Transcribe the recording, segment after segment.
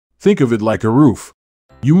Think of it like a roof.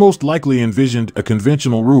 You most likely envisioned a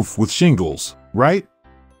conventional roof with shingles, right?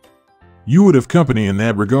 You would have company in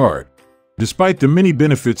that regard. Despite the many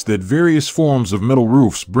benefits that various forms of metal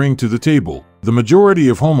roofs bring to the table, the majority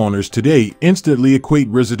of homeowners today instantly equate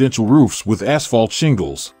residential roofs with asphalt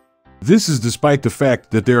shingles. This is despite the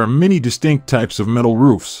fact that there are many distinct types of metal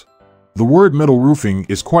roofs. The word metal roofing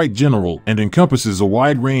is quite general and encompasses a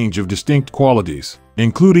wide range of distinct qualities,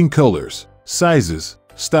 including colors, sizes,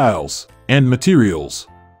 styles, and materials.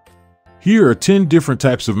 Here are 10 different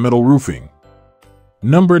types of metal roofing.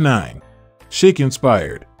 Number 9.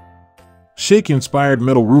 Shake-inspired. Shake-inspired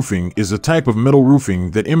metal roofing is a type of metal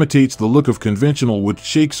roofing that imitates the look of conventional wood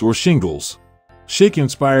shakes or shingles.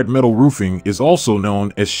 Shake-inspired metal roofing is also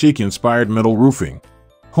known as shake-inspired metal roofing.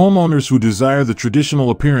 Homeowners who desire the traditional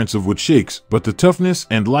appearance of wood shakes but the toughness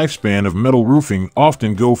and lifespan of metal roofing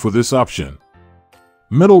often go for this option.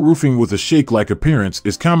 Metal roofing with a shake-like appearance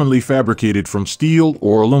is commonly fabricated from steel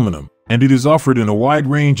or aluminum, and it is offered in a wide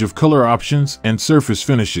range of color options and surface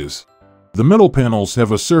finishes. The metal panels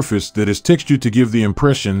have a surface that is textured to give the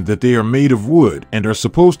impression that they are made of wood and are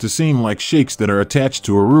supposed to seem like shakes that are attached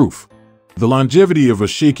to a roof. The longevity of a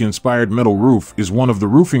shake-inspired metal roof is one of the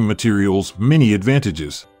roofing material's many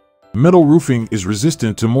advantages. Metal roofing is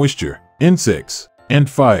resistant to moisture, insects, and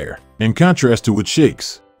fire, in contrast to wood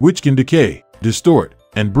shakes, which can decay, distort,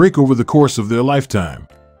 and break over the course of their lifetime.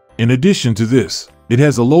 In addition to this, it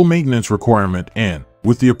has a low maintenance requirement and,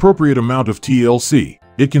 with the appropriate amount of TLC,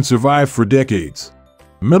 it can survive for decades.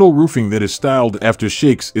 Metal roofing that is styled after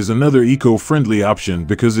shakes is another eco-friendly option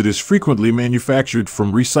because it is frequently manufactured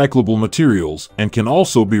from recyclable materials and can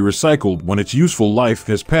also be recycled when its useful life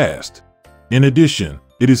has passed. In addition,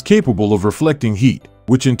 it is capable of reflecting heat,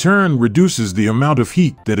 which in turn reduces the amount of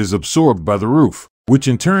heat that is absorbed by the roof, which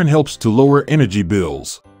in turn helps to lower energy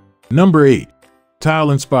bills. Number 8.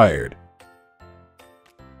 Tile-inspired.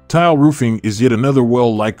 Tile roofing is yet another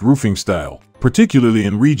well-liked roofing style, particularly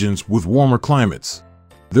in regions with warmer climates.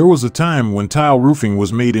 There was a time when tile roofing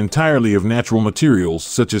was made entirely of natural materials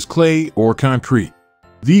such as clay or concrete.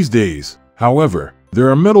 These days, however, there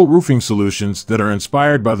are metal roofing solutions that are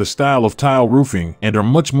inspired by the style of tile roofing and are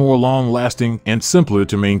much more long-lasting and simpler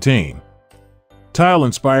to maintain.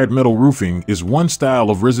 Tile-inspired metal roofing is one style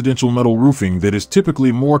of residential metal roofing that is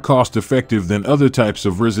typically more cost-effective than other types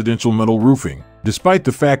of residential metal roofing, despite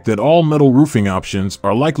the fact that all metal roofing options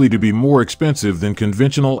are likely to be more expensive than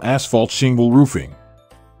conventional asphalt shingle roofing.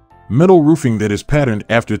 Metal roofing that is patterned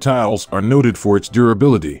after tiles are noted for its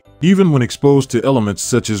durability, even when exposed to elements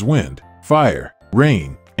such as wind, fire,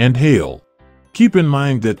 rain, and hail. Keep in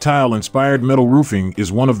mind that tile-inspired metal roofing is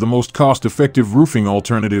one of the most cost-effective roofing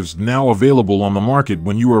alternatives now available on the market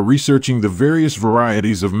when you are researching the various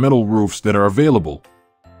varieties of metal roofs that are available.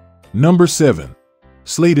 Number 7.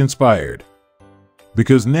 Slate-inspired.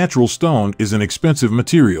 Because natural stone is an expensive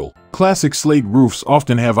material, classic slate roofs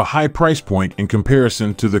often have a high price point in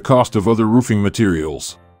comparison to the cost of other roofing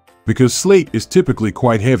materials. Because slate is typically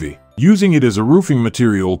quite heavy, using it as a roofing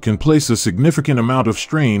material can place a significant amount of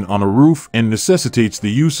strain on a roof and necessitates the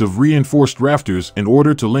use of reinforced rafters in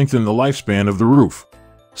order to lengthen the lifespan of the roof.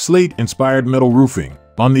 Slate-inspired metal roofing,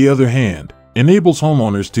 on the other hand, enables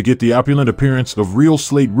homeowners to get the opulent appearance of real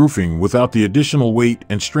slate roofing without the additional weight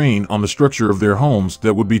and strain on the structure of their homes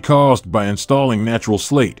that would be caused by installing natural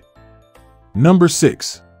slate. Number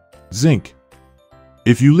 6. Zinc.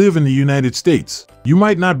 If you live in the United States, you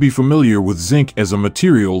might not be familiar with zinc as a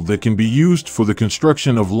material that can be used for the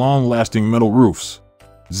construction of long-lasting metal roofs.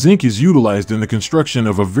 Zinc is utilized in the construction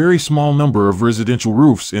of a very small number of residential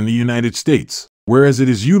roofs in the United States, whereas it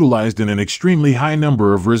is utilized in an extremely high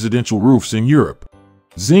number of residential roofs in Europe.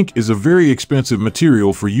 Zinc is a very expensive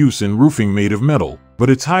material for use in roofing made of metal, but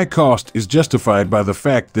its high cost is justified by the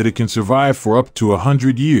fact that it can survive for up to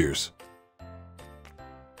 100 years.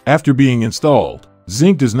 After being installed,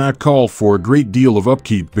 zinc does not call for a great deal of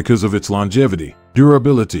upkeep because of its longevity,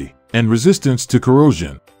 durability, and resistance to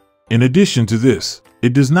corrosion. In addition to this,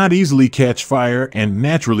 it does not easily catch fire and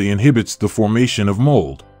naturally inhibits the formation of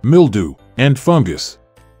mold, mildew, and fungus.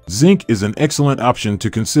 Zinc is an excellent option to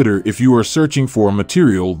consider if you are searching for a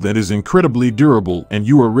material that is incredibly durable and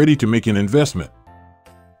you are ready to make an investment.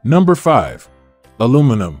 Number 5.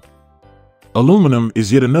 Aluminum. Aluminum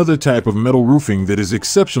is yet another type of metal roofing that is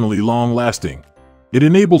exceptionally long-lasting. It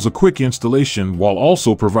enables a quick installation while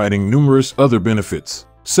also providing numerous other benefits,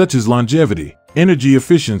 such as longevity, energy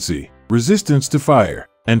efficiency, resistance to fire,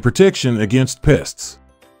 and protection against pests.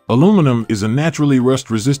 Aluminum is a naturally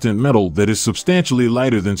rust-resistant metal that is substantially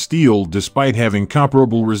lighter than steel despite having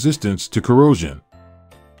comparable resistance to corrosion.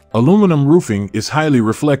 Aluminum roofing is highly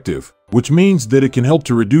reflective, which means that it can help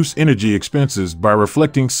to reduce energy expenses by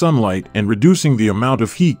reflecting sunlight and reducing the amount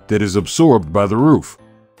of heat that is absorbed by the roof.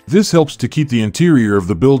 This helps to keep the interior of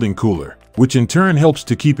the building cooler, which in turn helps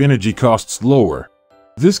to keep energy costs lower.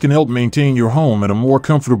 This can help maintain your home at a more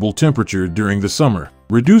comfortable temperature during the summer,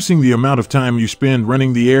 reducing the amount of time you spend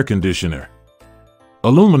running the air conditioner.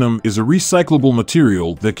 Aluminum is a recyclable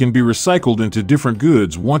material that can be recycled into different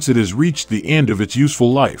goods once it has reached the end of its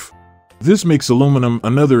useful life. This makes aluminum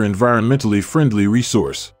another environmentally friendly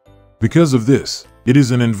resource. Because of this, it is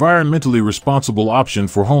an environmentally responsible option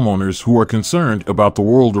for homeowners who are concerned about the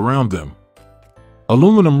world around them.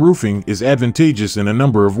 Aluminum roofing is advantageous in a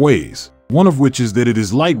number of ways, one of which is that it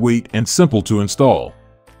is lightweight and simple to install.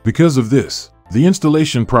 Because of this, the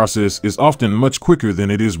installation process is often much quicker than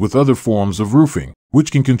it is with other forms of roofing, which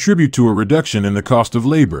can contribute to a reduction in the cost of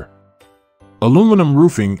labor. Aluminum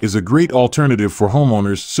roofing is a great alternative for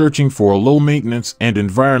homeowners searching for a low-maintenance and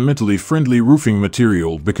environmentally friendly roofing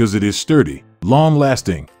material because it is sturdy,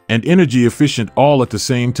 long-lasting, and energy-efficient all at the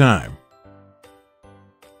same time.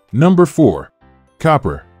 Number 4.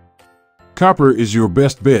 Copper. Copper is your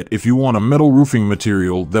best bet if you want a metal roofing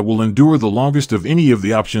material that will endure the longest of any of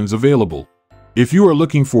the options available. If you are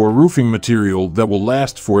looking for a roofing material that will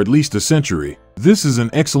last for at least a century, this is an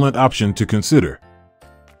excellent option to consider.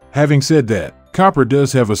 Having said that, copper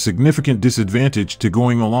does have a significant disadvantage to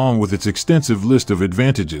going along with its extensive list of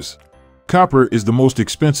advantages. Copper is the most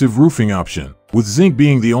expensive roofing option, with zinc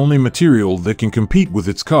being the only material that can compete with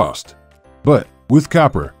its cost. But, with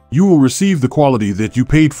copper, you will receive the quality that you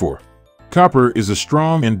paid for. Copper is a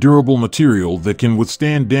strong and durable material that can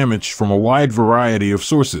withstand damage from a wide variety of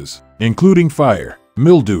sources, including fire,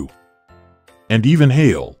 mildew, and even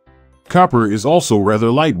hail. Copper is also rather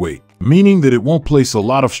lightweight, meaning that it won't place a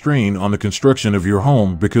lot of strain on the construction of your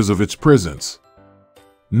home because of its presence.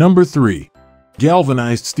 Number 3.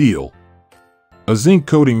 Galvanized steel. A zinc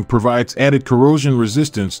coating provides added corrosion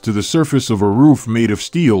resistance to the surface of a roof made of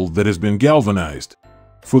steel that has been galvanized.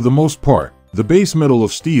 For the most part, the base metal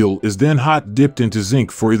of steel is then hot dipped into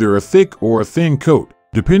zinc for either a thick or a thin coat,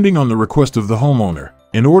 depending on the request of the homeowner,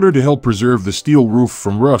 in order to help preserve the steel roof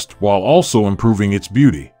from rust while also improving its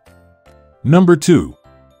beauty. Number 2.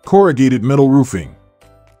 Corrugated metal roofing.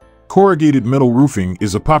 Corrugated metal roofing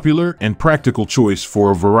is a popular and practical choice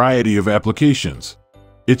for a variety of applications.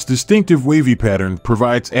 Its distinctive wavy pattern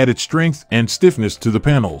provides added strength and stiffness to the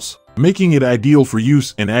panels, making it ideal for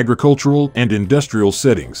use in agricultural and industrial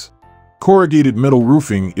settings. Corrugated metal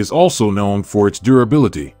roofing is also known for its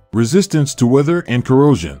durability, resistance to weather and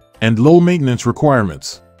corrosion, and low maintenance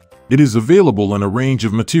requirements. It is available in a range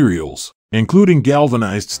of materials, including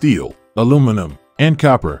galvanized steel, aluminum, and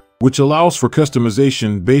copper, which allows for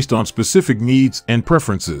customization based on specific needs and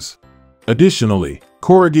preferences. Additionally,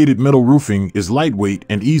 corrugated metal roofing is lightweight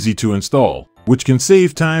and easy to install, which can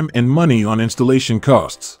save time and money on installation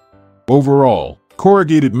costs. Overall,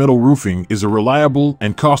 corrugated metal roofing is a reliable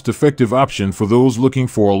and cost-effective option for those looking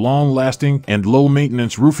for a long-lasting and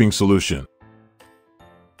low-maintenance roofing solution.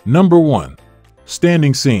 Number 1.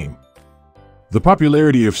 Standing seam. The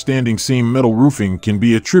popularity of standing seam metal roofing can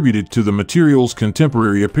be attributed to the material's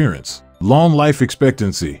contemporary appearance, long life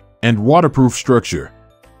expectancy, and waterproof structure.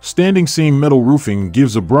 Standing seam metal roofing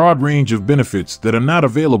gives a broad range of benefits that are not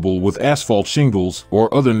available with asphalt shingles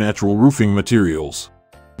or other natural roofing materials.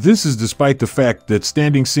 This is despite the fact that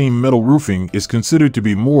standing seam metal roofing is considered to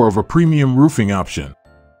be more of a premium roofing option.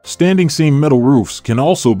 Standing seam metal roofs can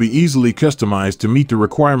also be easily customized to meet the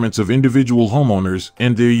requirements of individual homeowners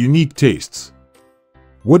and their unique tastes.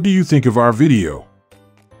 What do you think of our video?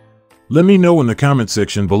 Let me know in the comment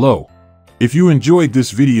section below. If you enjoyed this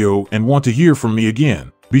video and want to hear from me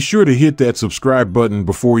again, be sure to hit that subscribe button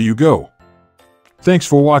before you go. Thanks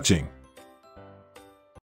for watching.